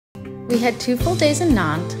We had 2 full days in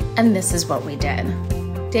Nantes, and this is what we did.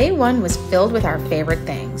 Day 1 was filled with our favorite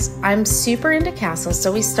things. I'm super into castles,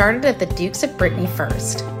 so we started at the Dukes of Brittany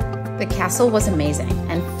first. The castle was amazing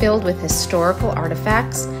and filled with historical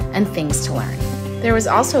artifacts and things to learn. There was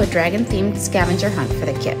also a dragon-themed scavenger hunt for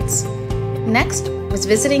the kids. Next was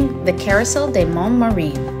visiting the Carousel des Monts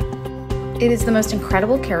Marins. It is the most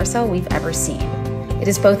incredible carousel we've ever seen. It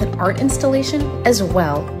is both an art installation as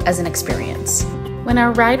well as an experience. When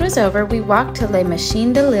our ride was over, we walked to Les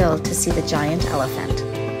Machines de l'Île to see the giant elephant.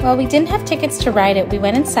 While we didn't have tickets to ride it, we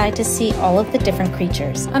went inside to see all of the different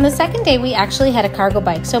creatures. On the second day, we actually had a cargo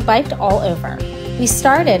bike, so biked all over. We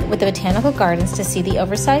started with the botanical gardens to see the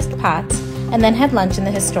oversized pots, and then had lunch in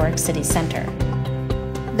the historic city center.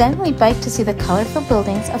 Then we biked to see the colorful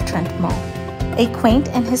buildings of Trentmoult, a quaint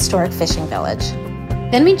and historic fishing village.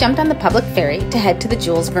 Then we jumped on the public ferry to head to the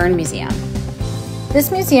Jules Verne Museum. This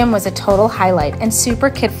museum was a total highlight and super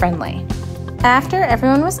kid-friendly. After,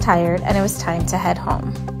 everyone was tired and it was time to head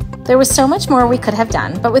home. There was so much more we could have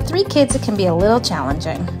done, but with 3 kids it can be a little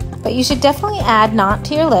challenging. But you should definitely add Nantes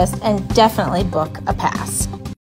to your list and definitely book a pass.